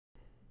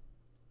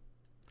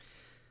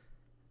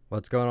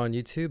What's going on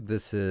YouTube?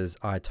 This is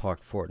I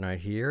Talk Fortnite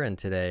here, and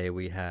today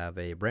we have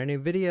a brand new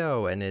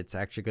video, and it's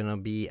actually going to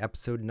be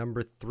episode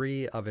number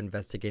 3 of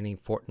investigating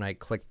Fortnite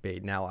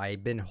clickbait. Now,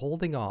 I've been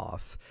holding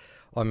off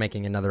on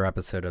making another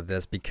episode of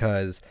this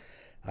because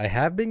I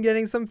have been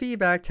getting some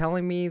feedback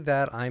telling me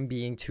that I'm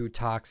being too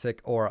toxic,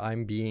 or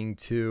I'm being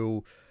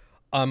too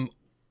I'm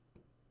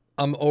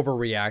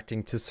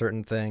overreacting to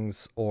certain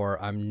things,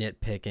 or I'm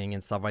nitpicking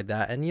and stuff like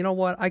that. And you know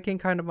what? I can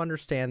kind of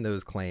understand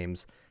those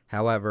claims.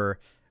 However,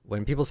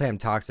 when people say I'm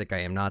toxic, I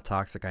am not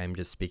toxic. I am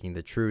just speaking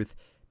the truth.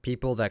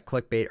 People that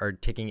clickbait are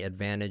taking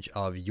advantage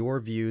of your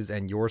views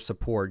and your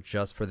support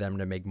just for them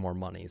to make more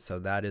money. So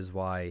that is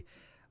why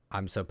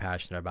I'm so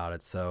passionate about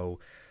it. So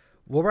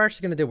what we're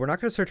actually going to do, we're not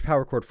going to search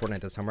Power Chord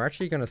Fortnite this time. We're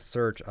actually going to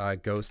search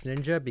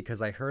GhostNinja,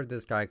 because I heard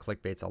this guy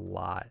clickbaits a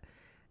lot.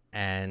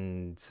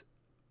 And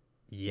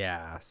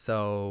yeah,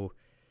 so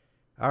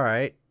all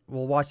right,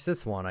 we'll watch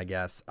this one, I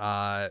guess.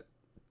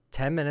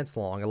 10 minutes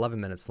long, 11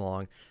 minutes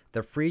long.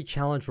 The free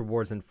challenge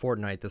rewards in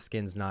Fortnite, the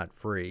skin's not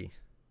free.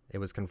 It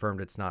was confirmed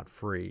it's not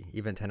free.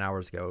 Even 10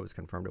 hours ago, it was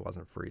confirmed it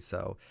wasn't free.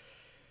 So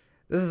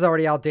this is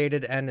already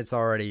outdated, and it's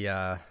already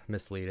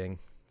misleading.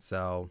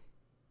 So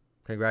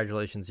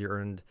congratulations, you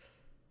earned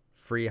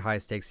free high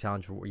stakes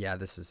challenge. Yeah,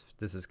 this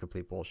is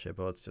complete bullshit,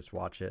 but let's just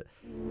watch it.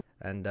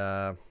 And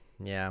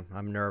yeah,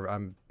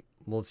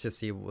 let's just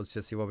see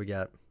what we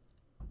get.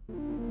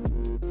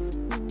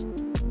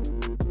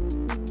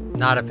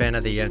 Not a fan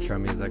of the intro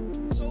music.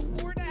 So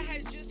Fortnite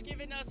has just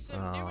given us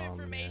some new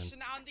information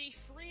on the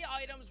free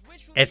items,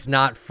 which will it's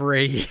not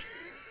free.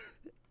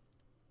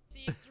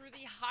 see through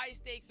the high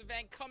stakes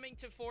event coming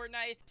to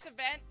Fortnite. This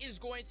event is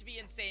going to be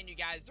insane, you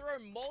guys. There are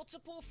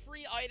multiple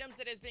free items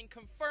that has been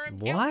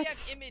confirmed. What? And we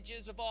have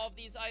images of all of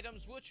these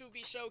items, which we'll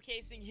be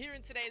showcasing here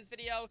in today's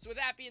video. So with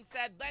that being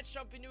said, let's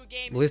jump into a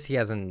game. Lucy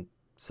hasn't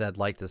said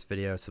like this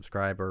video,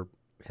 subscribe, or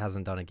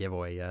hasn't done a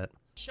giveaway yet.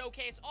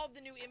 Showcase all of the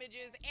new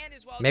images and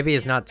as well as maybe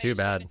it's not too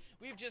bad.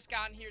 We've just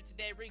gotten here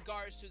today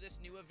regards to this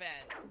new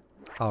event.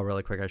 Oh,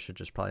 really quick, I should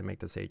just probably make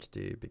this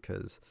HD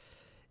because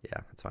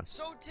yeah, it's fine.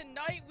 So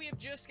tonight we have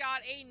just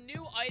got a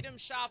new item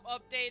shop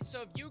update.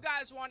 So if you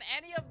guys want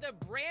any of the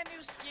brand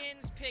new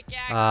skins,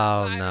 pickaxes,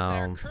 that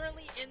are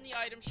currently in the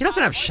item shop, he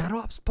doesn't have shadow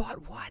up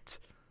spot. What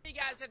you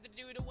guys have to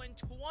do to win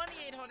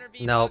 2,800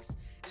 V-Bucks? Nope.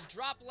 Is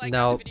drop a like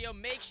on the video,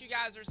 make sure you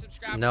guys are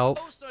subscribed,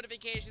 post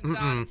notifications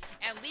on,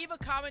 and leave a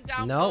comment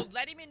down below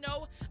letting me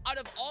know, out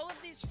of all of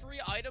these free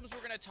items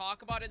we're going to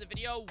talk about in the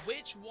video,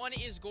 which one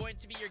is going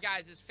to be your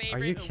guys'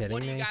 favorite. Are you kidding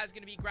what me? are you guys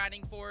going to be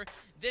grinding for?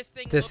 This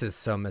is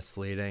so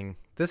misleading.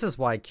 This is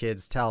why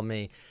kids tell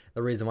me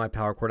the reason why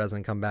Power Chord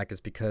doesn't come back is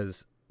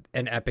because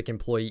an Epic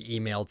employee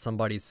emailed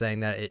somebody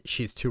saying that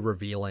she's too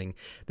revealing.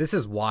 This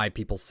is why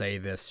people say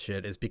this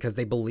shit, is because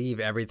they believe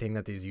everything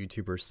that these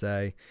YouTubers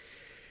say.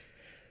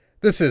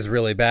 This is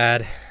really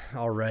bad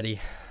already.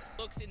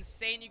 Looks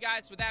insane, you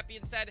guys. With that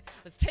being said,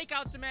 let's take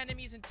out some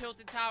enemies in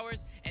Tilted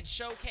Towers and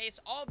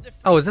showcase all of the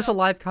free is this a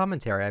live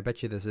commentary? I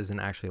bet you this isn't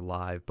actually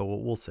live, but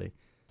we'll see.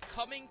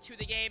 Coming to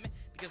the game,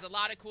 because a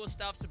lot of cool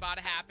stuff's about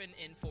to happen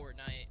in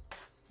Fortnite.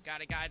 Got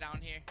a guy down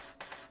here.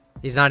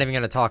 He's not even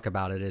going to talk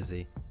about it, is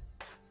he?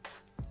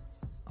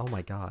 Oh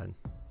my god.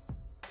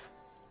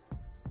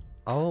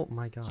 Oh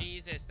my god.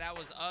 Jesus, that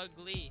was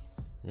ugly.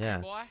 Yeah.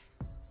 Hey, boy.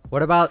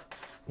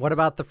 What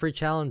about the free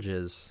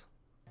challenges?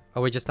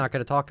 Are we just not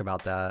going to talk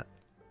about that?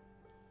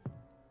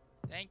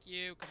 Thank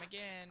you. Come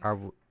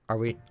again.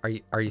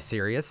 Are you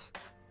serious?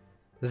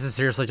 This is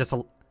seriously just a...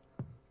 Woo!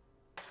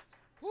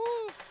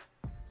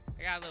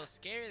 I got a little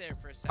scary there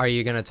for a second. Are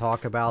you going to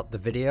talk about the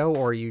video,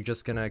 or are you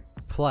just going to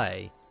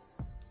play?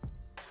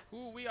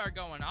 Ooh, we are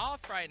going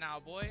off right now,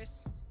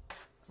 boys.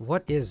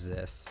 What is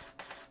this?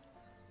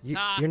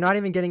 You're not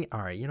even getting...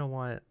 Alright, you know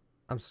what?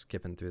 I'm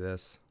skipping through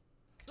this.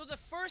 So the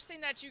first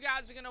thing that you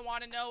guys are going to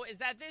want to know is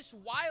that this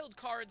wild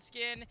card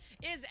skin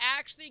is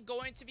actually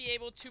going to be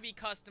able to be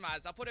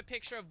customized. I'll put a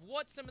picture of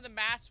what some of the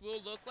masks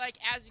will look like.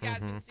 As you guys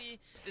can see,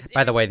 this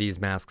by the way, these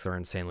masks are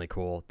insanely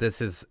cool.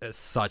 This is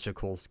such a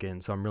cool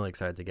skin, so I'm really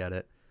excited to get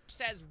it.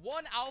 Says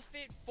 1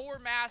 outfit, 4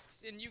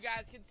 masks, and you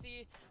guys can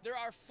see there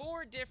are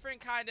 4 different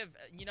kind of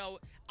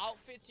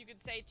outfits, you could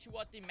say, to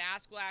what the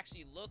mask will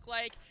actually look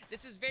like.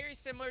 This is very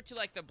similar to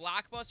like the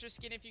Blockbuster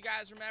skin. If you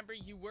guys remember,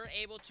 you were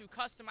able to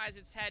customize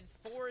its head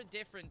 4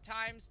 different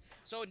times.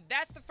 So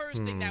that's the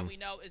first thing that we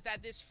know, is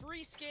that this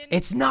free skin,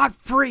 it's not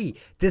free.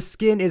 This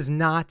skin is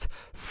not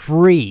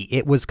free.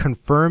 It was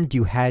confirmed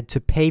you had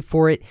to pay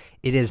for it.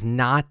 It is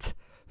not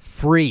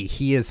free.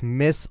 He is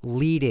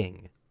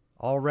misleading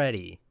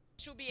already.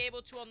 You'll be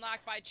able to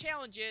unlock by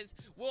challenges.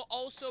 We'll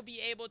also be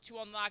able to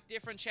unlock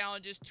different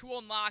challenges to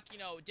unlock,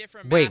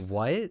 different Wait, masks.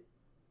 what?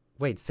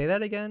 Wait, say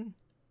that again?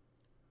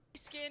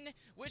 Skin,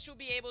 which will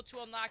be able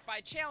to unlock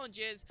by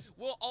challenges.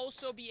 We'll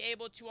also be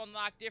able to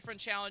unlock different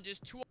challenges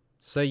to...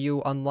 So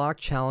you unlock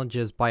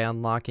challenges by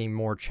unlocking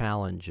more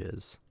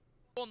challenges.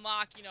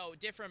 Unlock,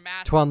 different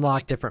masks. To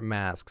unlock different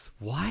masks.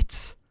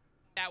 What?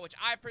 That, which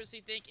I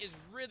personally think is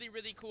really,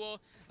 really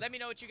cool. Let me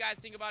know what you guys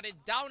think about it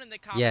down in the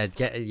comments.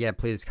 Yeah,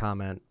 please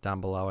comment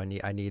down below.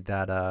 I need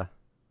that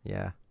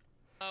Yeah.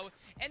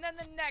 And then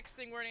the next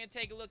thing we're going to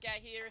take a look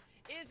at here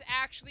is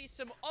actually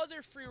some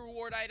other free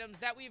reward items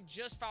that we've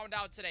just found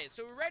out today.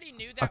 So we already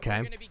knew that we're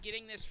going to be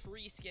getting this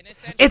free skin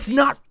essentially. It's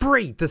not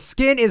free. The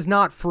skin is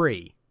not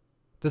free.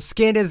 The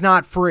skin is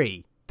not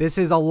free. This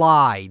is a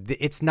lie.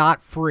 It's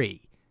not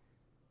free.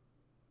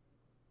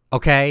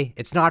 Okay?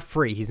 It's not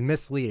free. He's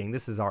misleading.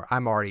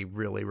 I'm already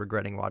really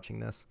regretting watching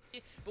this.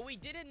 But we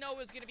didn't know it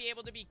was going to be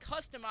able to be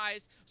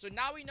customized, so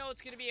now we know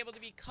it's going to be able to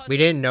be customized. We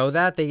didn't know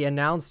that. They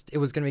announced it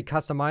was going to be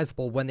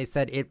customizable when they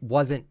said it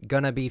wasn't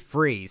going to be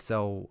free,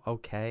 so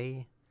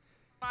okay.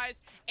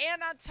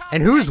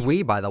 And who's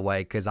we, by the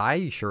way? Because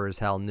I sure as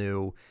hell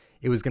knew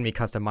it was going to be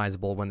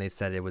customizable when they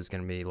said it was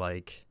going to be,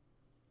 like,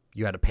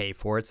 you had to pay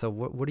for it. So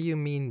what do you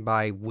mean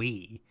by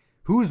we?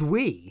 Who's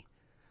we?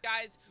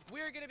 Guys,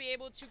 we're going to be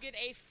able to get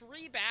a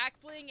free back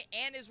bling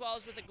and as well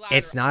as with a glider.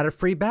 It's not a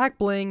free back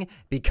bling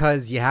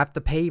because you have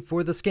to pay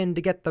for the skin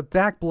to get the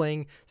back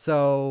bling.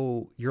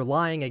 So you're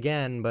lying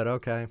again, but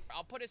okay.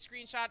 I'll put a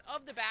screenshot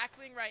of the back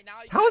bling right now.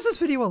 How is this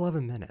video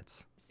 11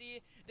 minutes? See,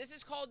 this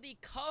is called the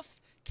cuff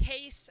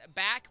case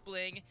back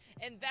bling,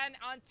 and then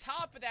on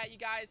top of that, you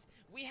guys,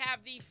 we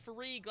have the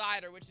free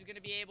glider, which is going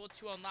to be able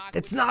to unlock.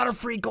 It's not a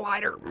free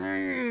glider.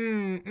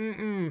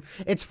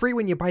 It's free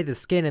when you buy the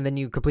skin and then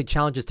you complete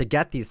challenges to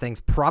get these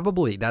things.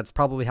 That's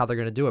probably how they're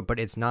going to do it, but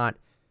it's not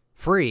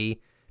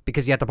free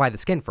because you have to buy the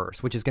skin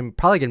first, which is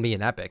probably going to be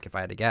an epic if I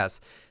had to guess.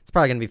 It's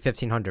probably going to be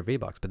 1,500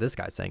 V-Bucks, but this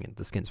guy's saying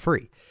the skin's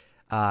free.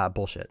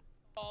 Bullshit.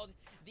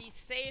 The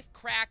safe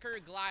cracker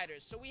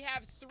gliders. So we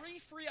have 3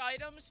 free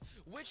items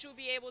which will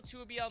be able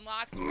to be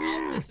unlocked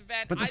throughout this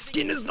event. But the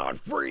skin is not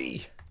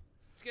free.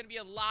 It's going to be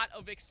a lot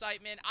of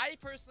excitement. I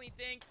personally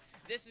think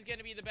this is going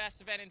to be the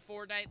best event in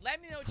Fortnite.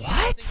 Let me know what you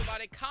guys think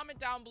about it. Comment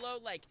down below,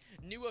 like,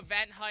 new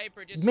event hype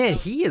or just... Man,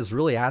 he is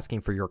really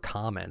asking for your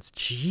comments.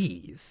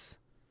 Jeez.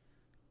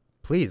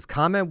 Please,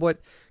 comment what,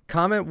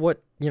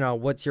 you know,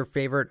 what's your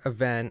favorite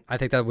event. I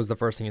think that was the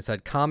first thing he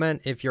said.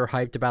 Comment if you're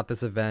hyped about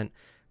this event.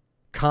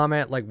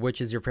 Comment, like, which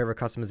is your favorite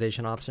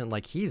customization option.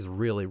 Like, he's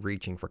really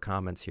reaching for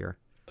comments here.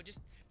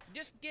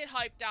 Just get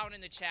hyped down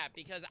in the chat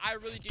because I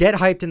really do. Get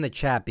hyped in the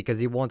chat because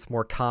he wants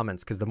more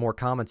comments, because the more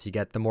comments you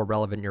get, the more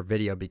relevant your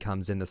video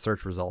becomes in the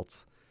search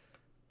results.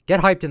 Get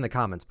hyped in the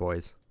comments,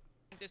 boys.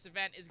 This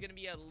event is going to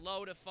be a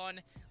load of fun.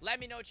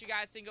 Let me know what you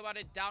guys think about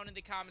it down in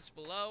the comments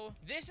below.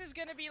 This is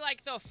going to be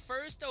like the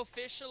first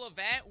official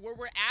event where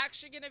we're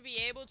actually going to be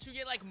able to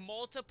get like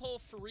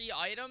multiple free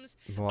items.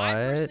 What? I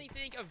personally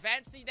think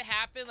events need to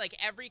happen like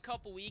every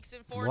couple weeks in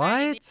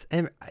Fortnite. What?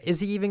 And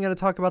is he even going to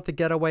talk about the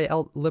getaway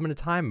limited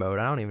time mode?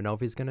 I don't even know if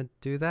he's going to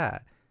do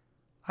that.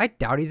 I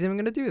doubt he's even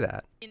going to do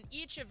that. In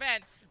each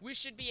event, we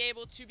should be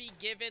able to be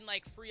given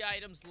like free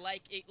items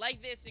like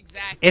this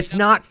exactly. It's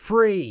not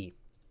free.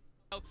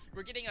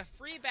 We're getting a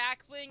free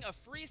back bling, a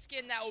free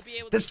skin that will be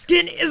able to... The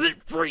skin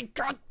isn't free,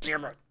 god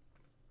damn it!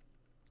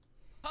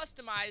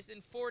 Customized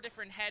in 4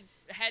 different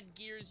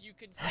headgears, you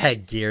could say.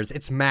 Headgears.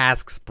 It's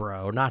masks,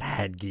 bro, not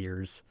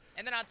headgears.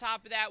 And then on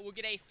top of that, we'll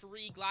get a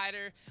free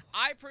glider.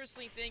 I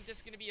personally think this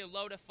is going to be a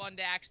load of fun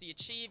to actually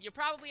achieve. You'll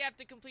probably have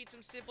to complete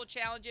some simple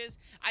challenges.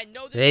 I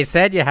know that they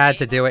said you had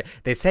to do it.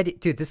 They said,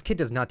 dude, this kid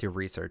does not do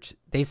research.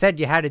 They said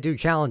you had to do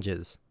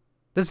challenges.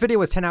 This video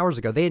was 10 hours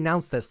ago. They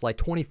announced this like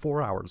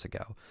 24 hours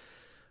ago.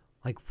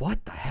 Like,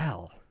 what the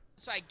hell?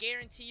 So I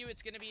guarantee you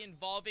it's going to be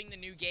involving the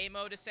new game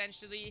mode,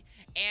 essentially.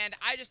 And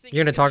I just think...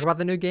 You're going to talk about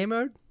the new game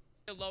mode?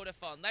 A load of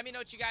fun. Let me know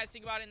what you guys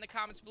think about it in the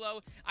comments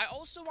below. I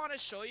also want to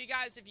show you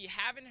guys, if you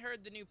haven't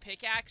heard the new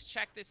pickaxe,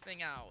 check this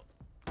thing out.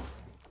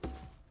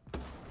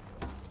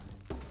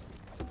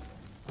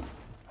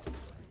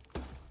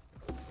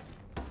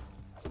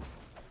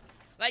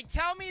 Like,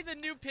 tell me the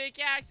new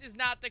pickaxe is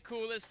not the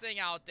coolest thing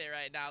out there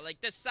right now.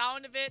 Like, the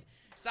sound of it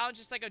sounds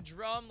just like a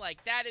drum.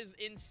 Like, that is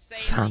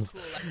insanely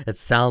cool. It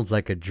sounds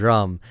like a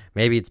drum.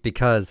 Maybe it's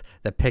because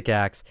the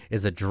pickaxe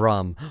is a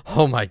drum.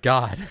 Oh my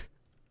god.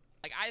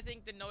 Like, I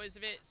think the noise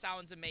of it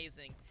sounds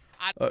amazing.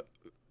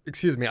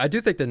 Excuse me. I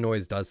do think the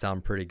noise does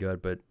sound pretty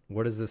good, but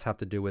what does this have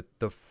to do with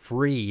the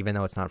free, even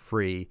though it's not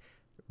free,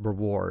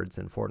 rewards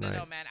in Fortnite?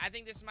 No, man. I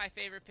think this is my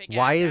favorite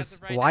pickaxe.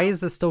 Why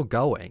is this still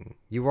going?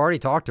 You already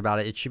talked about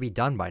it. It should be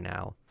done by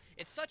now.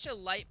 It's such a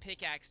light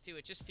pickaxe, too.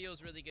 It just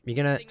feels really good. You're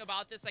gonna... Thing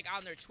about this, like,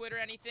 on their Twitter or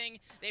anything,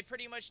 they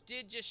pretty much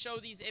did just show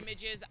these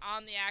images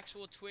on the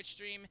actual Twitch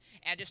stream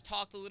and just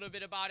talked a little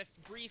bit about it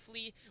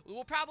briefly.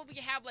 We'll probably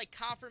have, like,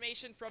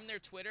 confirmation from their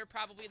Twitter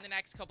probably in the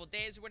next couple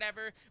days or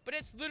whatever, but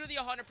it's literally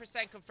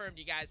 100% confirmed,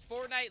 you guys.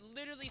 Fortnite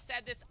literally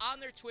said this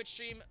on their Twitch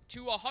stream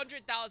to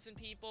 100,000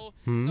 people,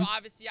 so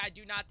obviously I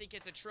do not think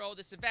it's a troll.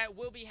 This event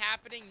will be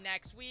happening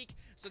next week,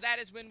 so that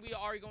is when we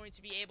are going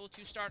to be able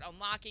to start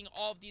unlocking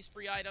all of these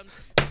free items.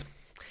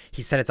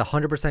 He said it's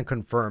 100%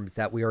 confirmed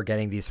that we are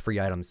getting these free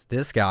items.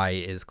 This guy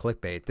is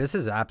clickbait. This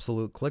is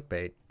absolute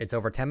clickbait. It's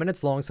over 10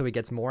 minutes long, so he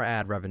gets more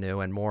ad revenue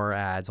and more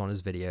ads on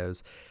his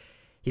videos.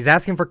 He's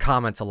asking for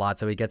comments a lot,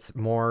 so he gets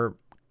more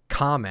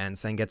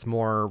comments and gets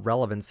more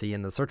relevancy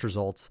in the search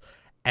results.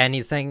 And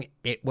he's saying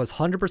it was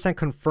 100%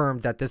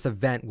 confirmed that this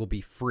event will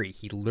be free.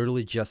 He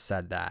literally just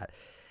said that.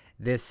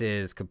 This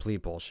is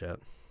complete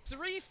bullshit.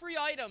 3 free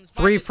items.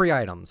 3 free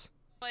items.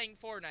 Playing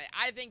Fortnite.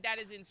 I think that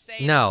is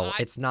insane. No,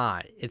 it's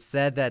not. It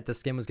said that the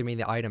skin was gonna be in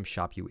the item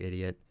shop, you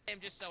idiot. I'm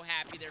just so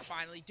happy they're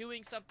finally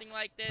doing something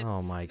like this.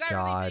 Oh my god.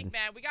 I really think,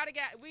 man, we gotta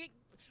get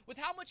with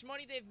how much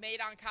money they've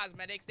made on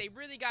cosmetics, they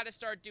really got to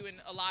start doing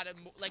a lot of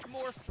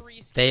more free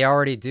skins. They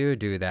already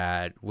do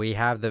that. We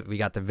got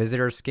the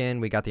visitor skin,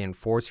 we got the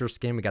enforcer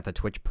skin, we got the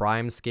Twitch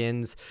Prime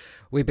skins.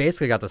 We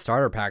basically got the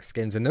starter pack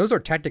skins, and those are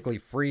technically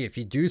free if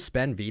you do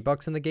spend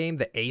V-Bucks in the game.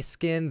 The Ace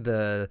skin,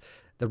 the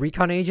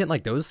recon agent,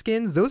 like those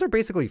skins, those are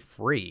basically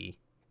free.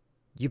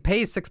 You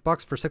pay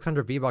 $6 for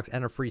 600 V-Bucks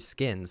and a free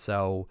skin,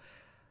 so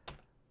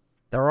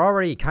they're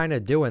already kind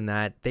of doing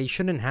that. They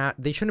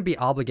shouldn't be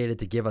obligated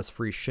to give us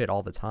free shit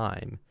all the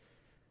time.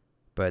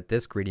 But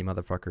this greedy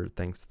motherfucker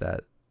thinks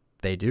that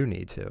they do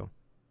need to.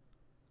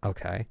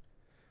 Okay.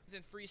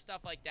 And free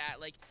stuff like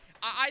that. Like,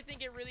 I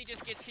think it really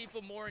just gets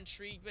people more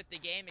intrigued with the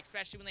game,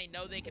 especially when they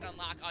know they can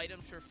unlock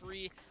items for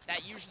free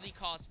that usually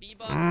cost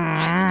V-Bucks.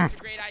 I think it's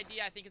a great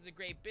idea. I think it's a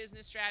great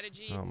business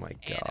strategy. Oh my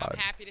god. And I'm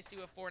happy to see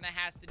what Fortnite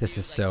has to do. This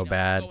is so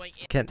bad. Oh,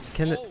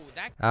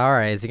 all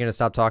right, is he gonna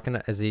stop talking?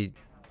 Is he?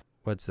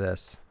 What's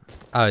this?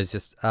 Oh, he's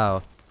just.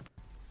 Oh,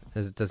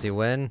 does he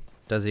win?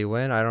 Does he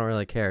win? I don't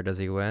really care. Does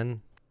he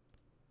win?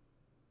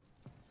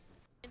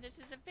 And this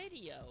is a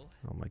video.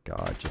 Oh my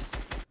god, just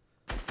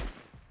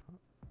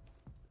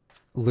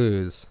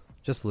lose.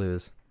 Just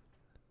lose.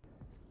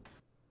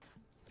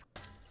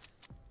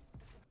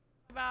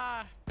 This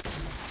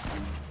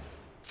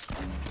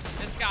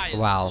guy is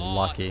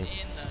lucky. In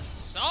the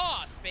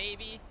sauce,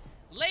 baby.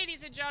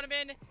 Ladies and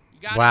gentlemen, you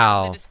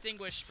got the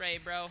distinguished spray,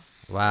 bro.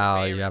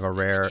 Wow, you have a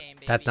rare. Game,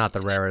 that's not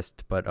the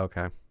rarest, but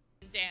okay.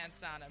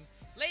 Dance on him.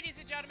 Ladies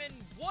and gentlemen,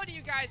 what do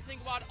you guys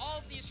think about all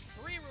of these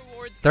free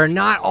rewards? They're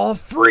not all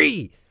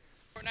free.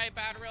 Fortnite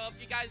Battle Royale.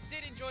 If you guys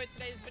did enjoy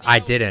today's video, I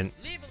didn't.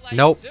 Leave a like,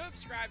 nope.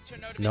 Subscribe,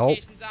 turn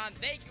notifications on.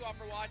 Thank you all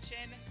for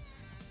watching.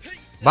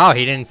 Peace. Wow,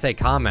 he didn't say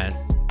comment.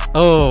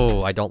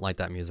 Oh, I don't like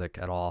that music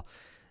at all.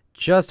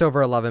 Just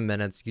over 11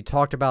 minutes. You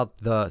talked about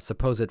the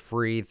supposed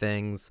free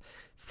things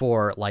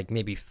for like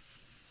maybe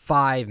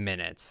 5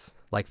 minutes.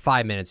 Like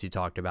 5 minutes you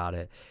talked about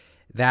it.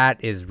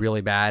 That is really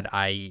bad.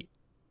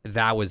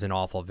 That was an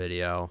awful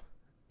video.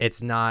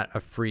 It's not a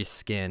free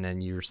skin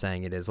and you're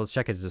saying it is. Let's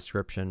check his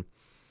description.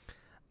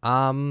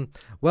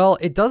 Well,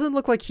 it doesn't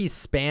look like he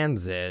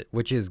spams it,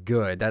 which is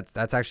good.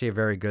 That's actually a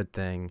very good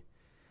thing.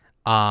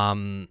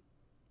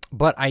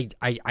 But I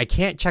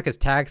can't check his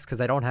tags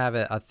because I don't have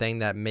a thing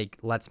that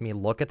lets me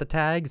look at the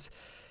tags,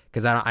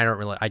 because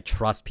I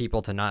trust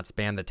people to not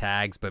spam the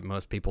tags, but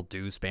most people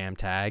do spam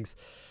tags.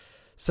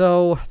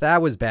 So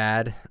that was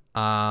bad.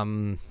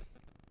 I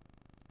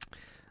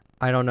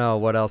don't know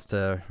what else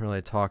to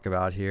really talk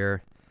about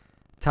here.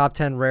 Top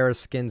 10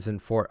 rarest skins in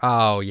Fort.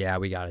 Oh yeah,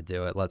 we got to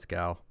do it. Let's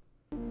go.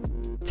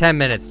 10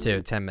 minutes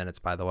too. 10 minutes,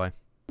 by the way.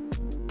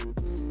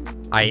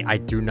 I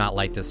do not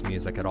like this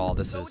music at all.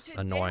 This is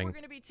annoying. We're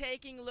going to be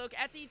taking a look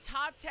at the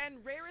top 10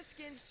 rarest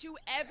skins to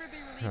ever be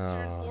released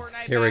here in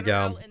Fortnite. Here we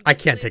go. I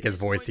can't take his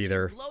voice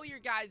either. Blow your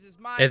guys'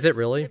 mind. Is it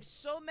really? There's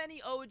so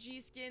many OG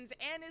skins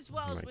and as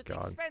well as with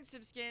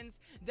expensive skins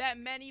that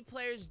many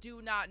players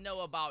do not know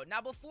about.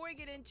 Now, before we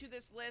get into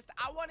this list,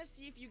 I want to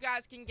see if you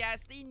guys can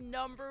guess the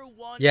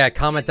 #1. Yeah,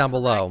 comment down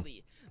below.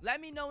 Let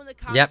me know in the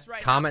comments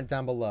right now. Comment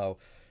down below.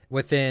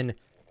 Within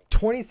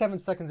 27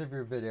 seconds of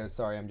your video,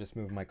 sorry, I'm just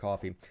moving my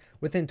coffee.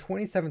 Within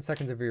 27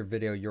 seconds of your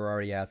video, you're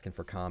already asking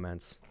for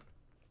comments.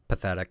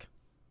 Pathetic.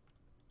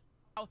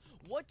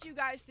 What do you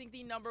guys think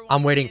the #1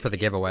 I'm waiting for the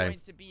giveaway. Going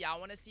to be? I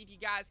want to see if you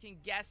guys can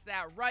guess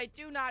that right.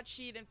 Do not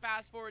cheat and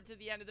fast forward to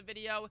the end of the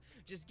video.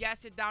 Just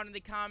guess it down in the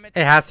comments.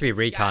 It has to be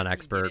recon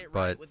expert,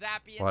 but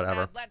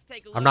whatever. Said, let's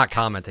take a look I'm not at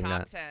commenting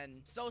top that.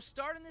 10. So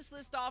starting this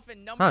list off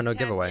in number 10,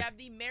 giveaway. we have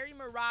the Merry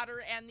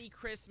Marauder and the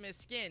Christmas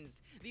skins.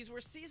 These were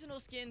seasonal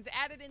skins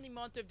added in the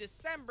month of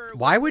December.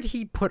 Why would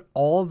he put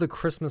all the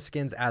Christmas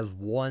skins as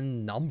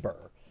one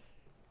number?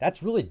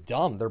 That's really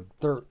dumb.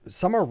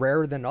 Some are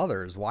rarer than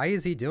others. Why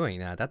is he doing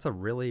that? That's a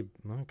really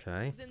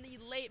okay. In the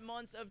late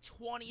months of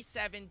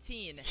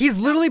 2017. He's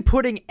literally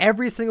putting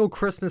every single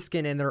Christmas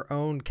skin in their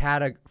own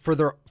category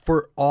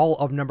for all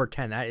of number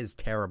 10. That is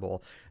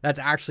terrible. That's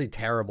actually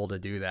terrible to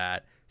do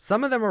that.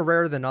 Some of them are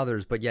rarer than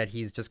others, but yet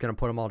he's just gonna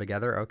put them all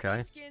together. Okay.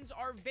 These skins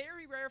are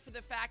very rare for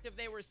the fact that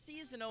they were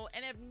seasonal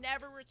and have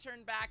never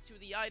returned back to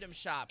the item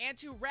shop. And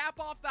to wrap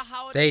off the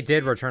holiday, they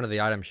did return to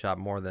the item shop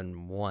more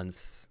than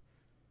once.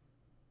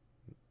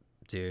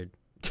 Dude.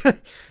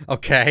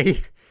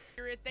 Okay.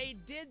 They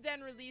did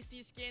then release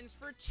these skins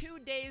for 2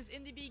 days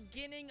in the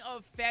beginning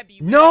of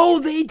February. No,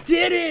 they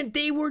didn't.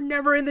 They were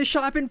never in the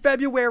shop in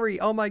February.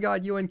 Oh my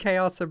god, you and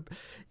Chaos are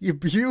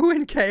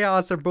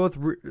both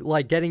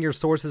like getting your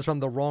sources from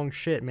the wrong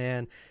shit,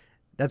 man.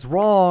 That's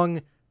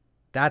wrong.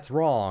 That's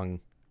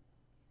wrong.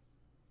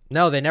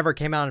 No, they never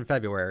came out in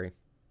February.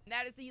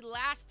 That is the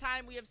last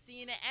time we have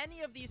seen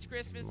any of these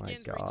Christmas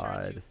skins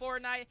return to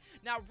Fortnite.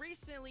 Now,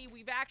 recently,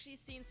 we've actually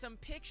seen some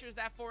pictures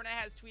that Fortnite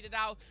has tweeted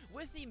out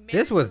with the...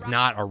 This was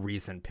not a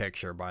recent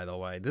picture, by the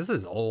way. This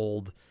is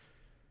old.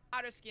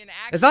 skin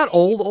It's not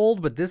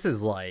old, but this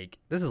is like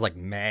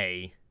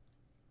May.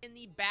 In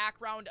the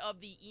background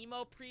of the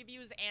emo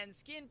previews and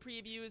skin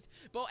previews,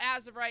 but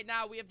as of right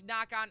now, we have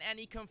not gotten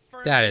any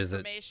confirmed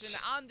information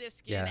on this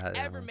skin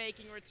ever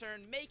making a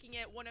return, making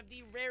it one of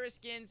the rarest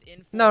skins in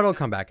Fortnite. No, it'll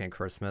come back in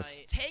Christmas.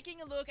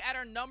 Taking a look at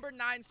our number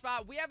 9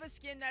 spot, we have a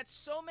skin that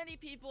so many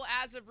people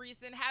as of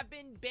recent have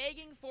been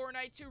begging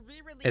Fortnite to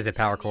re-release. Is it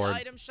Power Chord? The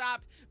item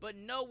shop, but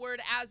no word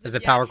as of Is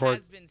it Power Chord?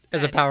 Has been said.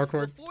 Is it Power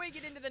Chord? Before we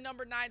get into the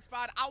number 9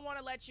 spot, I want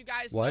to let you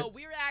guys know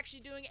we're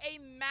actually doing a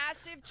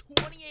massive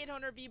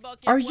 2,800 V-Buck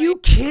giveaway. Are you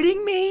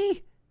kidding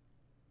me?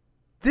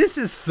 This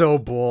is so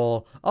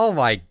bull. Oh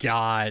my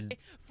god.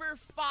 For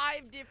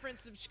 5 different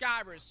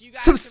subscribers. So you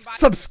guys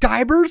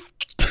subscribers?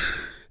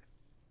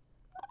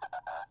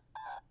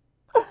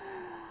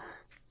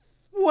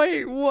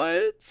 Wait,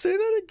 what? Say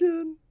that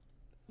again.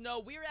 No,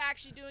 we're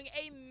actually doing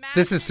a massive...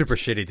 This is super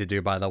shitty to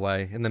do, by the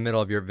way. In the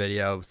middle of your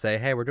video, say,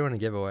 hey, we're doing a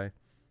giveaway.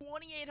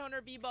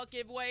 2,800 V-Buck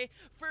giveaway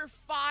for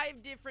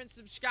 5 different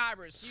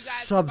subscribers. So you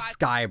guys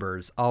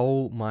subscribers.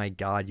 Oh my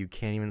god, you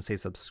can't even say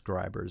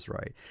subscribers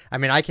right. I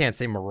mean, I can't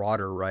say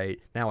Marauder right.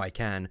 Now I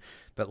can.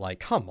 But like,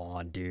 come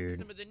on, dude.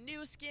 Some of the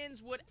new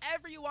skins,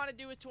 whatever you want to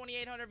do with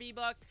 2,800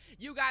 V-Bucks,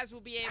 you guys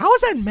will be able How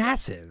is that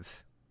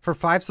massive? For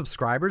 5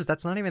 subscribers?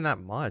 That's not even that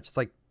much. It's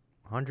like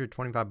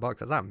 125 bucks.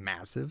 That's not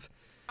massive.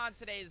 On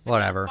today's video,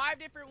 whatever. 5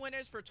 different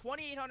winners for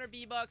 2,800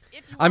 V-Bucks.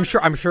 I'm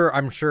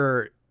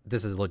sure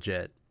this is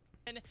legit.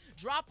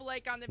 Drop a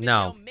like on the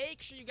video.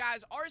 Make sure you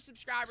guys are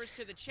subscribers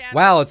to the channel.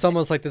 Wow, it's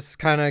almost like this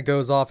kind of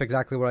goes off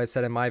exactly what I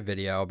said in my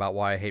video about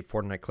why I hate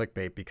Fortnite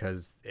clickbait,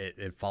 because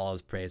it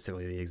follows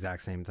basically the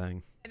exact same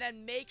thing. And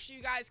then make sure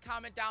you guys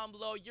comment down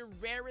below your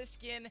rarest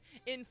skin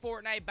in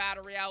Fortnite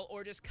Battle Royale,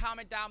 or just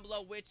comment down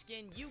below which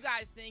skin you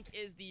guys think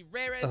is the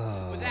rarest.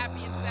 With that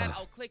being said,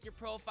 I'll click your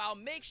profile.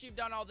 Make sure you've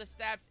done all the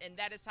steps, and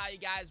that is how you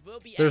guys will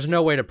be. There's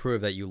no way to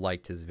prove that you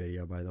liked his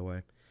video, by the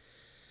way.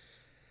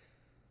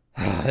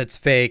 It's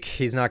fake.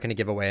 He's not going to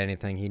give away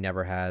anything. He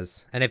never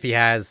has. And if he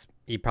has,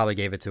 he probably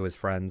gave it to his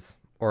friends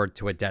or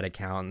to a dead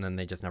account, and then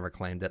they just never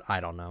claimed it. I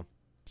don't know.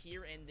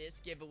 Here in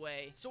this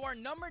giveaway. So our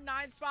number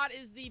 9 spot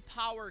is the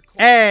Power Chord.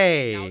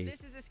 Hey! Now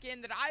this is a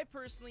skin that I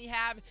personally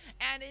have,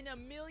 and in a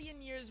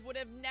million years would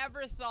have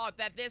never thought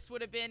that this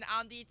would have been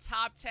on the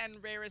top 10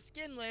 rarest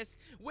skin list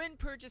when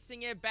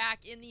purchasing it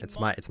back in the it's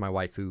my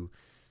waifu.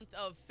 Month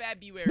of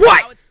February.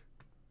 What? Now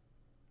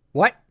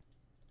What?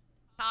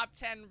 Top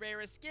 10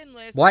 rarest skin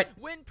list. What?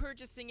 When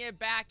purchasing it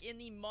back in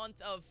the month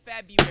of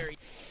February.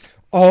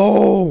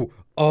 Oh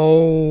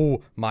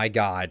my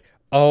god.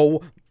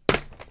 Oh.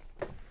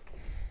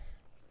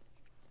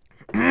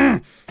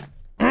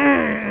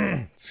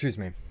 Excuse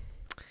me.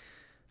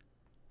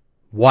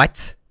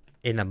 What?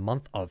 In the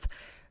month of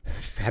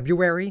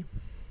February?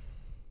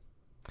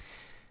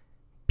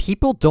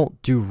 People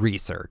don't do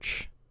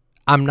research.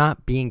 I'm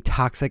not being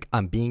toxic.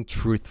 I'm being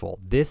truthful.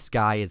 This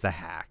guy is a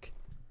hack.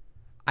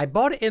 I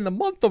bought it in the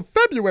month of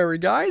February,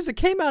 guys. It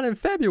came out in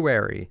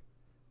February.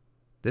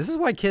 This is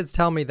why kids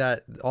tell me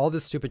that all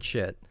this stupid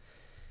shit.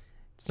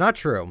 It's not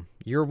true.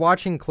 You're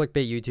watching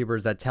clickbait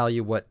YouTubers that tell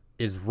you what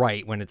is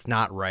right when it's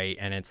not right,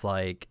 and it's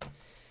like,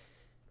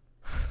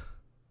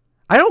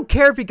 I don't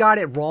care if he got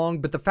it wrong,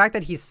 but the fact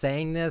that he's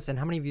saying this, and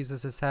how many views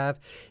does this have?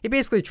 He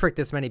basically tricked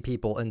this many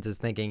people into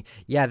thinking,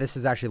 yeah, this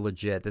is actually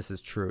legit. This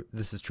is true.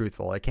 This is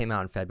truthful. It came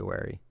out in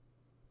February.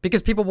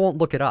 Because people won't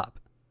look it up,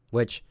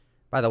 which,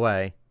 by the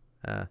way,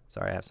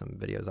 sorry, I have some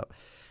videos up.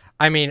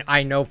 I mean,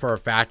 I know for a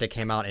fact it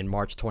came out in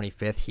March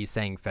 25th. He's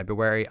saying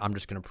February. I'm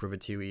just going to prove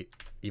it to you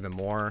even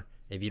more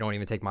if you don't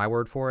even take my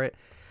word for it.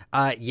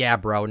 Yeah,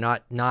 bro,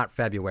 not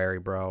February,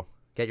 bro.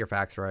 Get your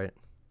facts right.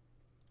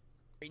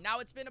 Now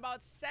it's been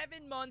about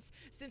 7 months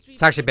since we've...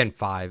 It's actually been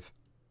 5.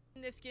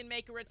 This skin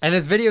maker return. And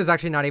this video is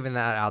actually not even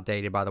that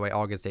outdated, by the way.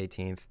 August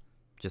 18th.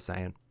 Just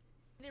saying.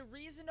 The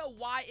reason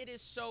why it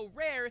is so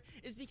rare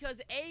is because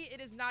A,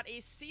 it is not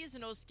a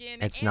seasonal skin.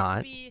 It's and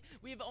not. B,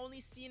 we've only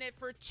seen it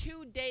for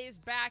 2 days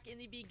back in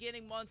the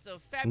beginning months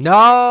of February.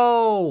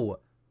 No!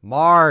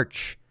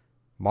 March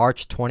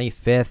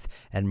 25th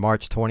and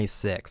March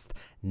 26th.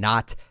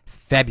 Not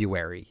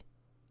February.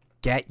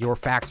 Get your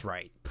facts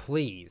right,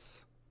 please.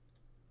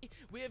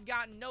 We have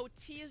gotten no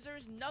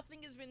teasers.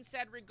 Nothing has been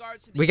said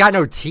regards to the... We got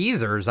no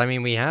teasers. I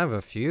mean, we have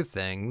a few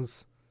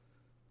things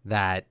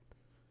that,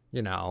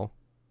 you know...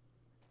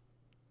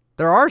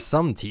 There are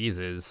some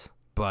teases,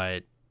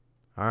 but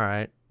all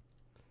right.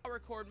 Power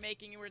Chord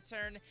making a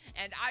return,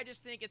 and I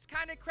just think it's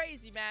kind of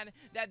crazy, man,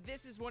 that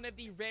this is one of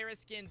the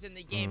rarest skins in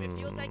the game. It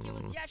feels like it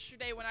was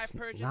yesterday when I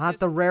purchased not this.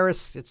 the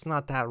rarest. It's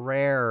not that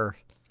rare.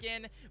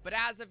 Skin, but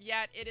as of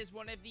yet, it is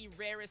one of the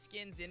rarest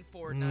skins in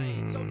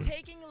Fortnite. So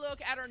taking a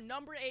look at our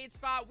number 8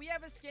 spot, we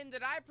have a skin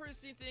that I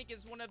personally think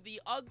is one of the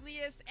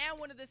ugliest and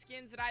one of the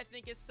skins that I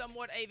think is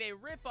somewhat of a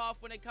ripoff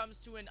when it comes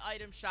to an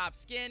item shop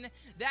skin.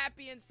 That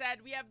being said,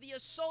 we have the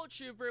Assault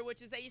Trooper,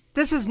 which is a...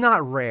 This is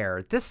not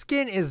rare. This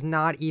skin is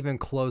not even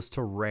close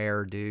to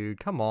rare,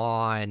 dude. Come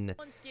on.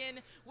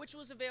 Skin which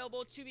was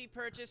available to be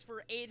purchased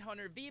for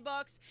 800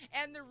 V-Bucks.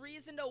 And the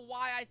reason to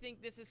why I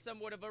think this is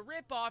somewhat of a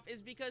ripoff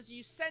is because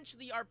you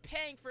essentially are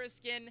paying for a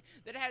skin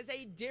that has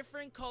a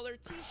different color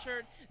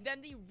t-shirt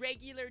than the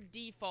regular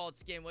default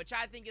skin, which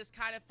I think is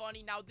kind of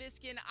funny. Now, this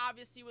skin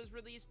obviously was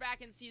released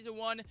back in Season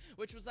 1,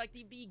 which was like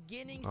the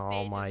beginning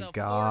stages of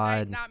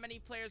Fortnite. Not many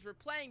players were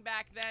playing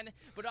back then,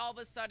 but all of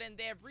a sudden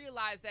they have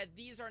realized that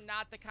these are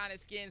not the kind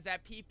of skins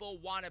that people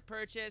want to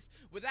purchase.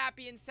 With that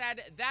being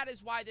said, that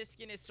is why this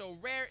skin is so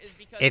rare, is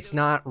because it's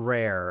not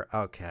rare.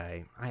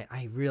 Okay.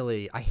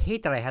 I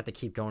hate that I have to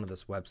keep going to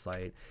this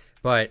website,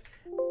 but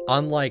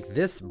unlike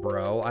this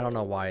bro, I don't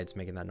know why it's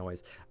making that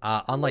noise.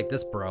 Unlike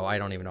this bro, I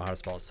don't even know how to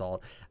spell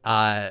assault.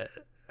 August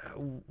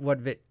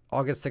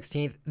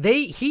 16th.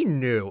 He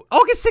knew.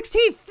 August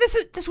 16th.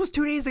 This was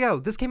 2 days ago.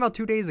 This came out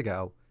 2 days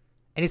ago.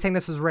 And he's saying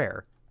this is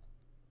rare.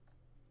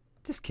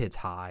 This kid's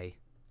high.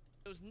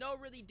 It was no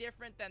really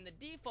different than the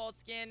default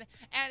skin,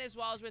 and as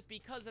well as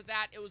because of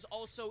that, it was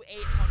also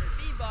 800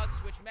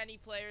 V-Bucks, which many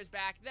players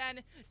back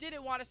then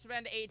didn't want to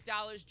spend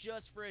 $8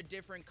 just for a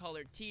different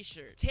colored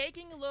t-shirt.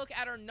 Taking a look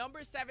at our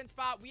number 7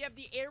 spot, we have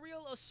the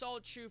Aerial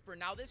Assault Trooper.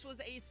 Now, this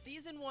was a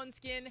Season 1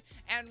 skin,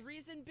 and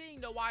reason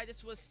being to why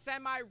this was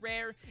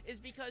semi-rare is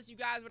because you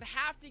guys would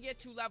have to get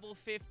to level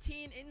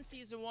 15 in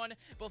Season 1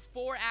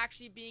 before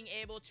actually being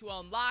able to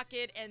unlock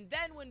it, and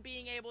then when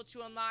being able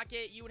to unlock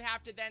it, you would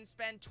have to then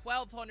spend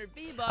 1,200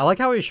 V-Bucks. I like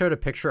how he showed a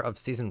picture of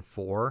Season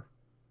 4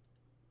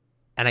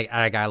 and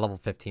a guy level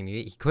 15.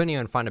 He couldn't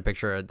even find a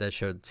picture that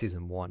showed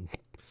Season 1.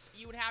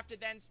 You would have to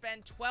then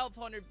spend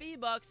 1,200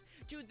 V-Bucks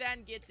to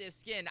then get this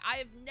skin. I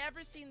have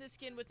never seen this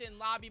skin within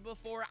lobby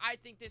before. I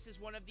think this is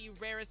one of the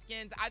rarest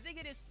skins. I think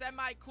it is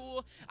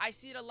semi-cool. I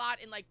see it a lot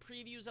in like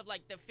previews of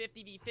like the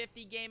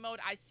 50v50 game mode.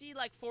 I see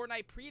like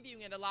Fortnite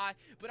previewing it a lot,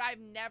 but I've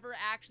never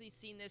actually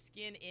seen this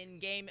skin in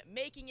game,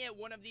 making it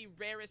one of the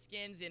rarest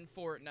skins in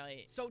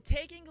Fortnite. So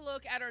taking a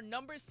look at our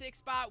number 6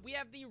 spot, we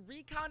have the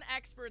Recon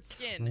Expert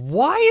skin.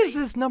 Why is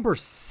this number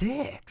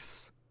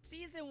 6?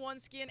 Season 1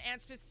 skin,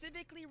 and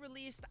specifically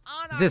released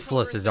on this October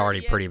list is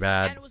already 30th, pretty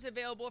bad. and it was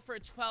available for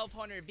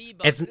 1,200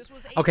 V-Bucks.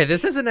 Okay,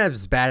 this isn't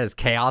as bad as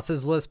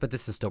Chaos's list, but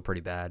this is still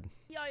pretty bad.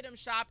 The item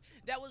shop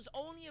that was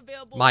only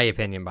available, my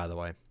opinion, by the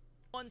way,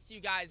 once, you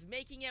guys,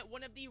 making it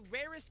one of the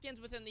rarest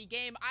skins within the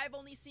game. I've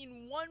only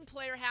seen one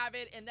player have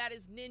it, and that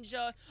is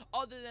Ninja.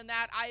 Other than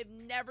that, I've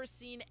never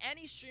seen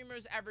any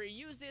streamers ever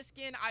use this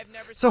skin. I've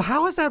never So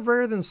how is that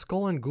rarer than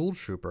Skull and Ghoul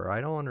Trooper? I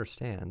don't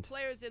understand.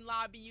 Players in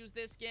lobby use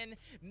this skin,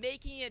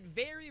 making it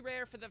very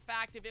rare for the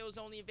fact that it was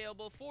only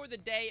available for the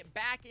day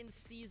back in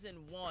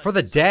Season 1. For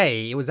the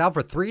day? It was out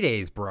for 3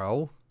 days,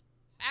 bro.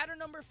 At our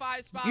number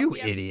 5 spot, you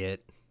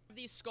idiot.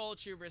 The Skull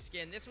Trooper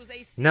skin. This was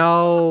a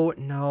no.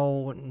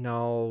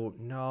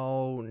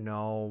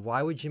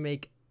 Why would you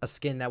make a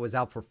skin that was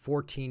out for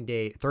 14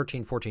 days,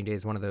 13, 14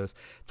 days, one of those?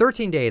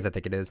 13 days, I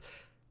think it is.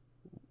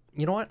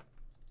 You know what?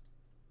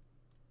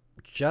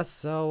 Just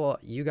so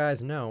you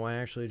guys know, I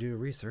actually do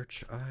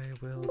research. I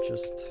will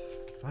just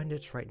find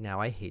it right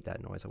now. I hate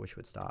that noise. I wish it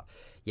would stop.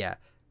 Yeah.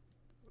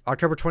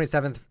 October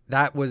 27th,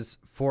 that was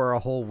for a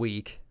whole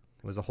week.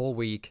 It was a whole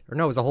week. Or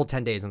no, it was a whole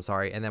 10 days, I'm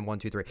sorry. And then 1,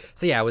 2, 3.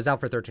 So yeah, it was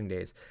out for 13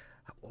 days.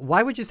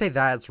 Why would you say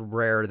that's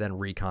rarer than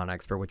Recon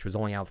Expert, which was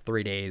only out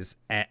 3 days?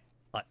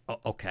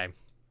 Okay.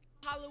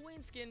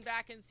 Halloween skin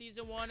back in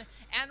Season 1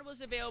 and was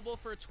available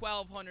for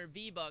 1,200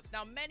 V-Bucks.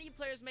 Now, many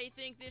players may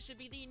think this should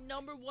be the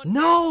number 1.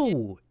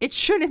 No, it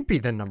shouldn't be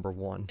the number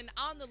 1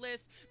 on the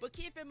list, but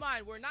keep in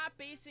mind, we're not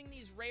basing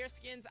these rare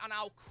skins on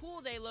how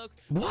cool they look.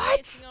 What? We're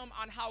basing them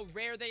on how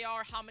rare they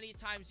are, how many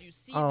times you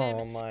see them.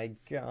 Oh my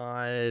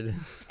god.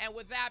 And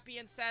with that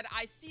being said,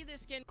 I see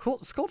this skin. Cool.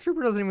 Skull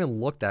Trooper doesn't even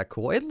look that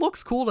cool. It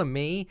looks cool to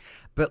me,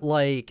 but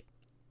like,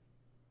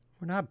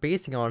 we're not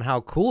basing it on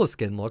how cool a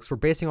skin looks. We're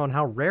basing it on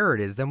how rare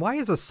it is. Then why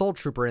is Assault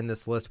Trooper in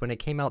this list when it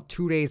came out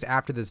 2 days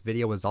after this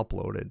video was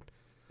uploaded?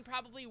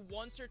 Probably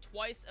once or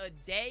twice a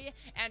day,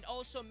 and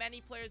also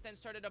many players then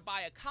started to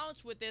buy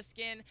accounts with this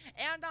skin.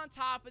 And on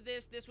top of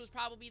this, this was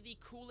probably the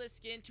coolest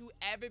skin to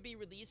ever be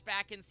released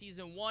back in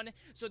Season 1.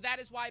 So that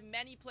is why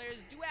many players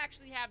do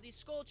actually have the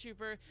Skull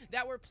Trooper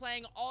that were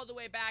playing all the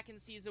way back in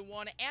Season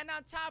 1. And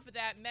on top of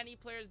that, many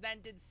players then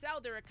did sell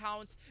their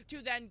accounts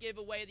to then give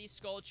away the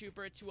Skull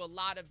Trooper to a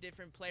lot of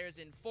different players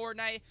in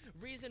Fortnite.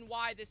 Reason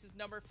why this is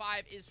number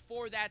 5 is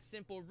for that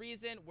simple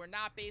reason. We're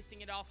not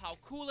basing it off how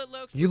cool it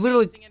looks. You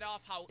literally basing it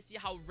off how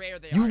rare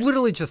they are. You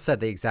literally just said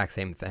the exact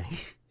same thing.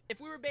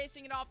 If we were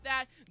basing it off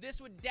that,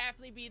 this would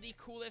definitely be the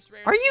coolest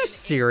rare. Are you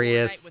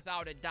serious?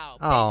 Without a doubt.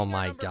 Oh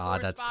my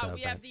god, that's so bad.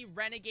 We have the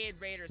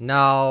Renegade Raider skin.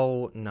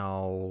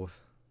 No.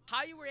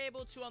 How you were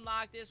able to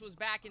unlock this was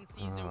back in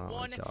Season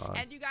 1,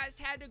 and you guys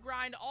had to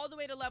grind all the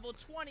way to level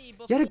 20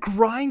 before. You had to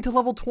grind to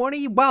level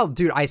 20? Wow,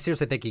 dude, I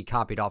seriously think he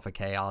copied off of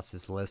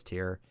Chaos's list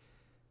here.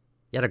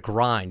 You had to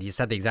grind. He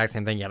said the exact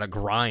same thing. You had to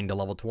grind to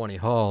level 20.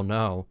 Oh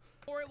no.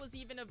 Or it was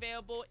even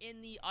available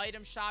in the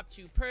item shop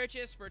to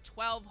purchase for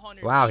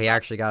 1,200. Wow, he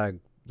actually got a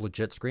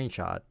legit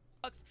screenshot.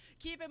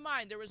 Keep in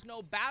mind, there was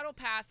no battle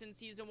pass in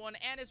season 1,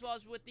 and as well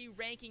as with the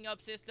ranking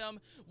up system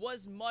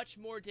was much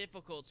more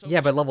difficult. So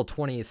yeah, but level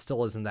 20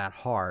 still isn't that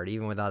hard.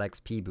 Even without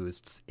XP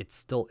boosts, it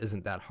still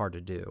isn't that hard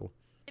to do.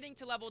 Getting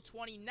to level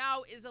 20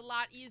 now is a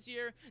lot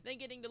easier than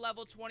getting to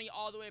level 20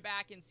 all the way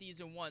back in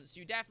season 1. So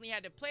you definitely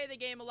had to play the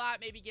game a lot,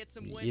 maybe get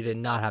some wins. You did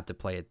not have to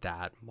play it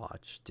that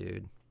much,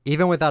 dude.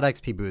 Even without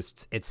XP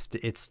boosts,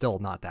 it's still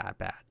not that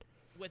bad.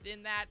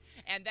 Within that,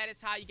 and that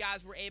is how you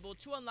guys were able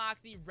to unlock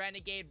the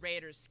Renegade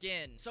Raider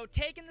skin. So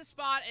taking the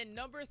spot at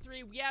number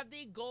 3, we have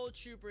the Gold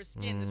Trooper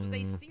skin. This was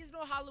a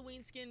seasonal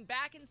Halloween skin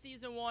back in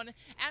season 1,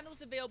 and it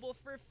was available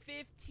for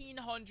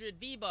 1,500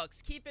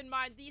 V-Bucks. Keep in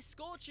mind, the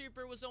Skull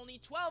Trooper was only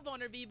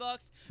 1,200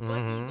 V-Bucks,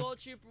 but the Gold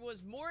Trooper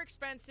was more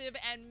expensive,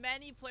 and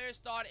many players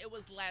thought it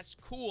was less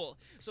cool.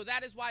 So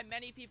that is why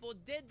many people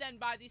did then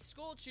buy the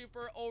Skull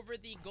Trooper over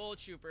the Gold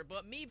Trooper.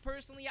 But me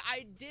personally,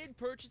 I did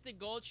purchase the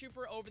Gold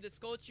Trooper over the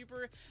Skull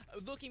Trooper.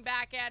 Looking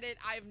back at it,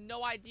 I have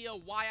no idea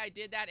why I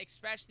did that,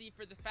 especially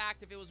for the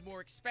fact if it was more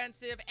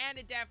expensive, and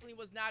it definitely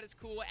was not as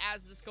cool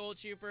as the Skull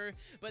Trooper.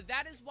 But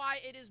that is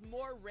why it is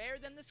more rare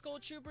than the Skull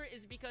Trooper,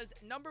 is because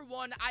number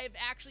 1, I have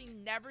actually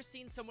never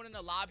seen someone in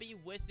a lobby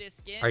with this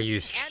skin. Are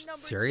you and number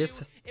serious?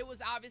 2, it was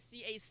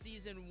obviously a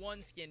season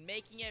 1 skin,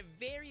 making it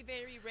very,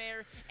 very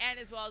rare, and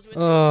as well as with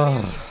very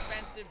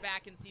expensive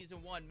back in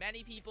season 1.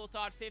 Many people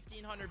thought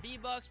 1,500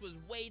 V-Bucks was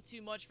way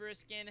too much for a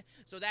skin,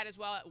 so that is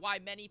why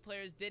many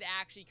players did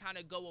actually kind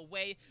of go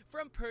away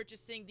from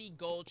purchasing the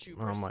Gold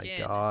Trooper skin. Oh my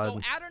god. So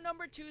at our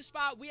number 2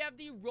 spot, we have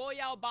the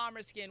Royale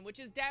Bomber skin, which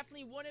is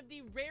definitely one of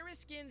the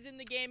rarest skins in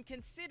the game,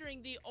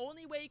 considering the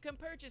only way you can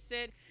purchase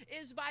it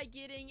is by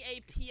getting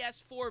a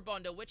PS4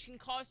 bundle, which can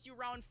cost you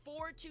around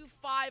 $400 to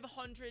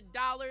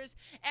 $500.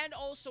 And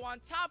also on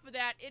top of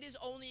that, it is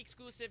only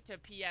exclusive to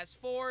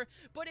PS4.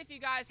 But if you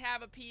guys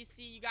have a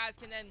PC, you guys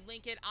can then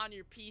link it on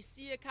your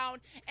PC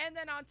account. And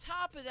then on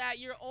top of that,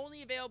 you're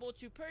only available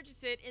to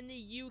purchase it in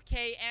the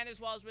UK and as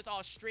well as with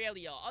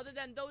Australia. Other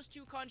than those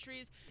 2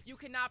 countries, you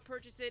cannot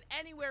purchase it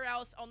anywhere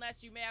else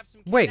unless you may have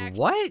some Wait,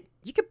 what?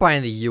 You can buy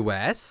in the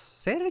US?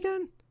 Say it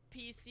again?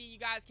 PC, you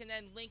guys can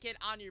then link it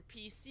on your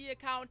PC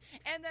account,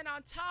 and then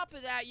on top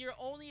of that, you're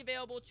only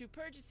available to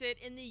purchase it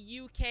in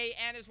the UK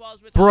and as well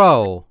as with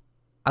Bro,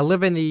 I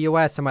live in the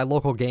US and my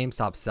local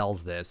GameStop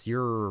sells this.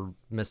 You're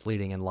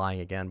misleading and lying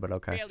again, but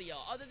okay. Australia.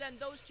 Other than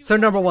those 2 so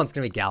number 1's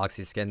gonna be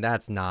Galaxy skin.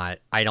 That's not,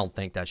 I don't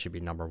think that should be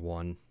number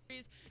 1.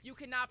 You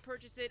cannot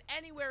purchase it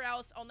anywhere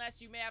else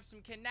unless you may have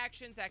some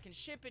connections that can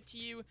ship it to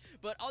you.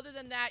 But other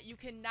than that, you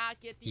cannot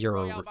get the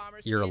Royale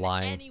Bomber skin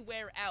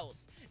anywhere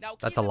else. Now,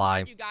 that's a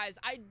lie. You guys,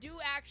 I do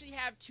actually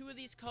have 2 of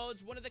these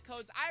codes. One of the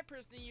codes I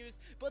personally use,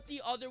 but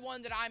the other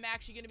one that I'm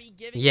actually going to be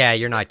giving. Yeah,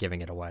 you're not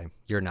giving it away.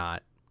 You're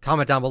not.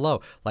 Comment down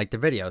below, like the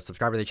video,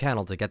 subscribe to the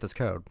channel to get this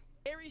code.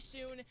 Very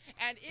soon,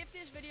 and if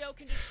this video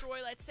can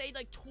destroy, let's say,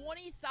 like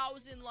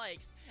 20,000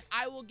 likes,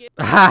 I will give.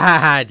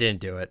 I didn't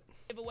do it.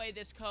 Give away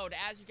this code,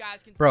 as you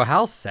guys can see. Bro,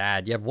 how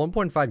sad. You have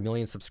 1.5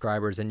 million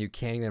subscribers and you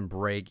can't even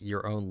break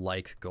your own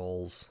like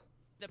goals.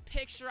 The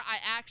picture, I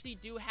actually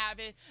do have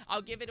it.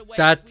 I'll give it away.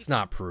 That's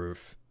not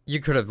proof. You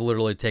could have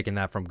literally taken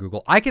that from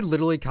Google. I could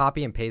literally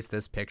copy and paste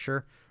this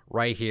picture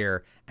right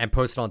here and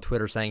post it on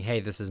Twitter saying, hey,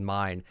 this is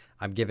mine.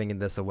 I'm giving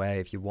this away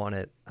if you want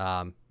it.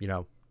 You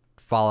know,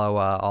 follow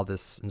all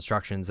this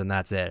instructions and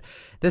that's it.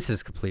 This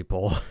is complete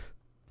bull.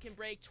 Can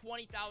break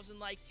 20,000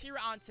 likes here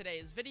on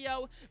today's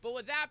video. But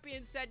with that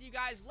being said, you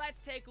guys,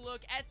 let's take a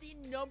look at the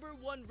number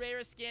 1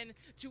 rarest skin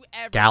to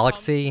ever come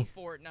to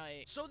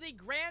Fortnite. So the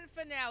grand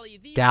finale,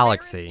 the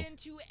rarest skin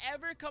to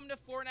ever come to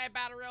Fortnite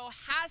Battle Royale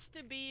has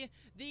to be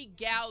the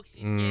Galaxy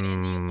skin.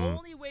 And the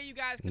only way you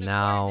guys can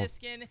acquire this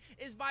skin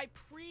is by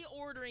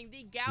pre-ordering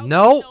the Galaxy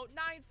Note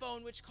 9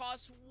 phone, which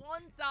costs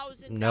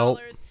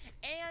 $1,000.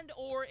 And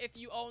or if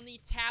you own the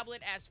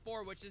tablet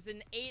S4, which is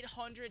an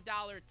 $800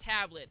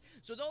 tablet.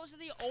 So those are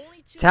the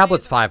only 2.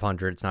 Tablet's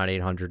 500, it's not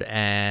 800,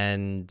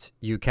 and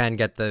you can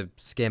get the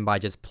skin by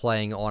just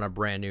playing on a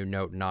brand new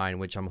Note 9,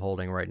 which I'm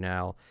holding right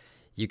now.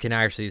 You can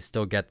actually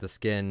still get the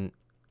skin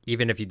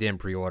even if you didn't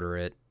pre-order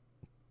it.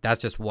 That's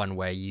just one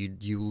way.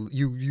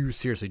 You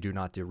seriously do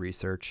not do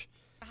research.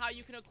 How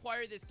you can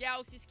acquire this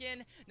Galaxy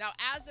skin. Now,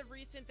 as of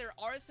recent, there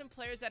are some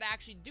players that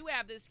actually do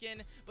have this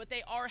skin, but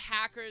they are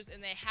hackers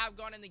and they have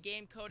gone in the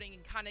game coding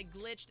and kind of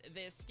glitched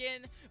this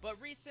skin. But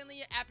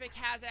recently, Epic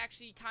has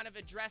actually kind of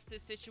addressed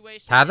this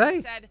situation. Have they?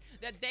 Said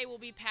that they will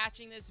be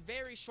patching this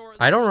very shortly.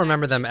 I don't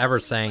remember them ever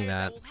saying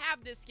that. Will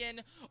have this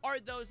skin are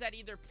those that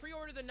either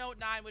pre-order the Note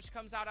 9, which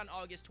comes out on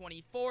August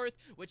 24th,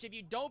 which if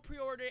you don't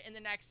pre-order it in the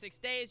next 6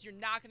 days, you're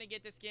not going to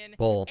get the skin.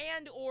 Bull.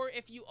 And or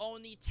if you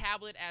own the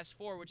tablet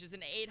S4, which is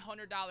an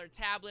 $800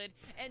 tablet,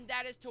 and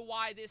that is to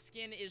why this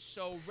skin is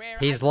so rare.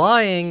 He's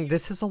lying.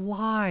 This is a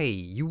lie.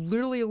 You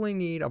literally only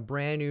need a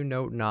brand new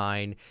Note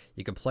 9.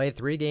 You can play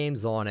 3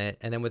 games on it,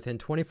 and then within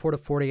 24 to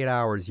 48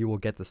 hours, you will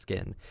get the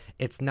skin.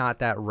 It's not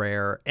that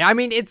rare. I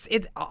mean, it's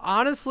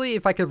honestly,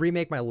 if I could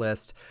remake my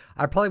list,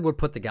 I probably would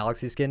put the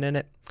Galaxy skin in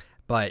it,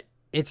 but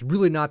it's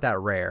really not that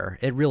rare.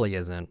 It really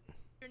isn't.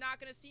 not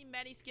going to see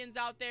many skins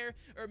out there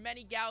or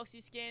many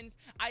Galaxy skins.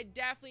 I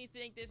definitely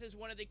think this is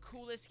one of the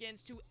coolest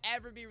skins to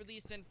ever be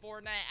released in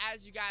Fortnite.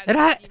 As you guys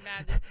can see,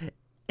 man,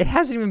 it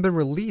hasn't even been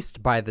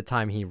released by the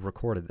time he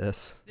recorded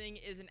this. This thing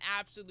is an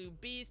absolute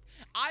beast.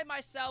 I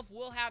myself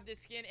will have this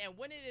skin, and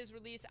when it is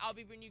released, I'll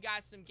be bringing you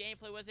guys some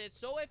gameplay with it.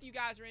 So if you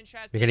guys are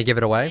interested, you're gonna give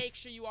it away, make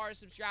sure you are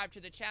subscribed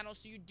to the channel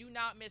so you do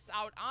not miss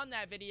out on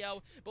that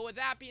video. But with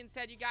that being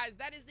said, you guys,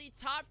 that is the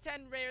top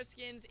 10 rare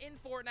skins in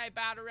Fortnite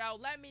Battle Royale.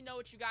 Let me know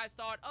what you guys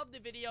thought of the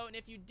video, and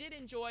if you did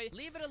enjoy,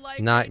 leave it a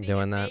like. Not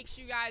doing that. Make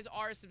sure you guys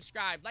are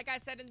subscribed. Like I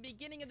said in the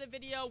beginning of the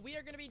video, we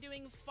are going to be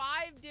doing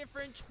 5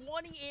 different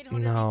 2,800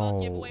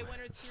 V-Buck giveaway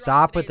winners.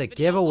 Stop with the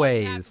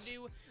giveaways.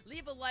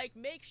 Leave a like,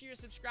 make sure you're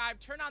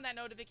subscribed, turn on that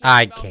notification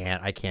bell.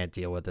 I can't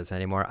deal with this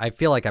anymore. I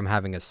feel like I'm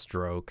having a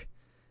stroke.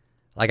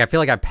 Like, I feel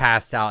like I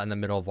passed out in the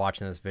middle of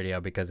watching this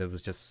video because it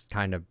was just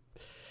kind of,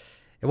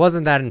 it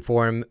wasn't that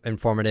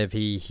informative.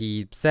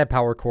 He said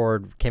Power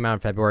Chord came out in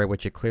February,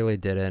 which it clearly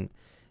didn't.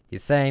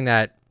 He's saying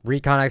that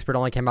Recon Expert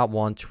only came out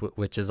once,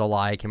 which is a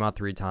lie. It came out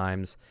 3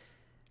 times.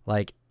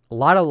 Like, a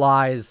lot of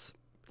lies,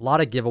 a lot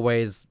of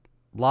giveaways,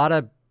 a lot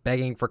of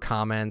begging for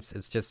comments.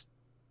 It's just,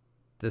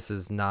 this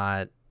is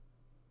not,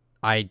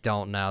 I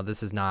don't know.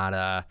 This is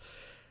not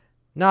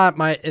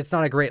it's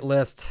not a great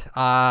list.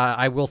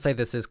 I will say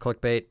this is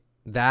clickbait.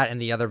 That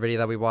and the other video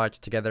that we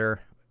watched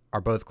together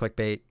are both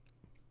clickbait.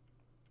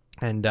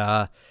 And,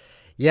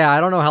 yeah,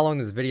 I don't know how long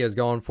this video is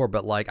going for,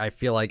 but, like, I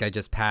feel like I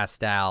just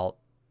passed out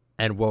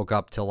and woke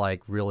up to,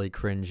 like, really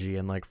cringy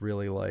and, like,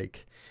 really,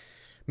 like,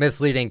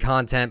 misleading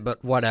content,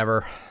 but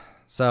whatever.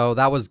 So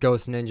that was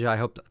GhostNinja. I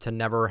hope to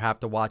never have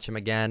to watch him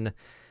again.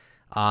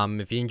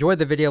 If you enjoyed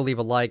the video, leave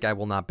a like. I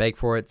will not beg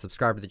for it.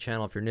 Subscribe to the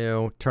channel if you're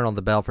new. Turn on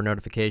the bell for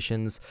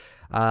notifications.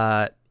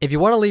 If you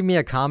want to leave me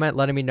a comment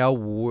letting me know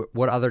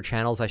what other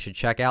channels I should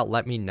check out,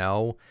 let me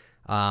know.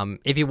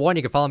 If you want,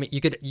 you can follow me.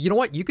 You know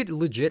what? You could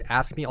legit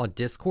ask me on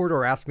Discord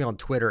or ask me on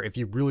Twitter if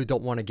you really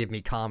don't want to give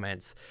me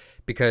comments,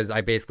 because I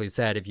basically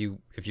said if you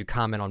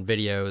comment on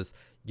videos,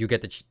 you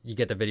get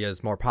the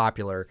videos more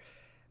popular.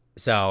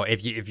 So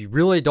if you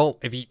really don't,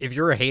 if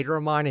you're a hater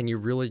of mine and you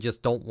really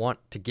just don't want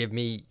to give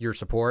me your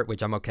support,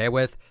 which I'm okay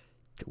with,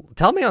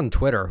 tell me on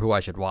Twitter who I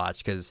should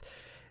watch, because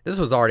this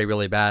was already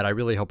really bad. I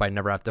really hope I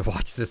never have to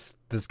watch this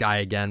guy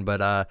again.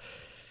 But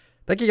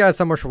thank you guys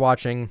so much for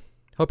watching.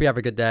 Hope you have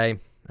a good day.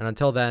 And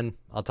until then,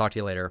 I'll talk to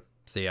you later.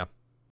 See ya.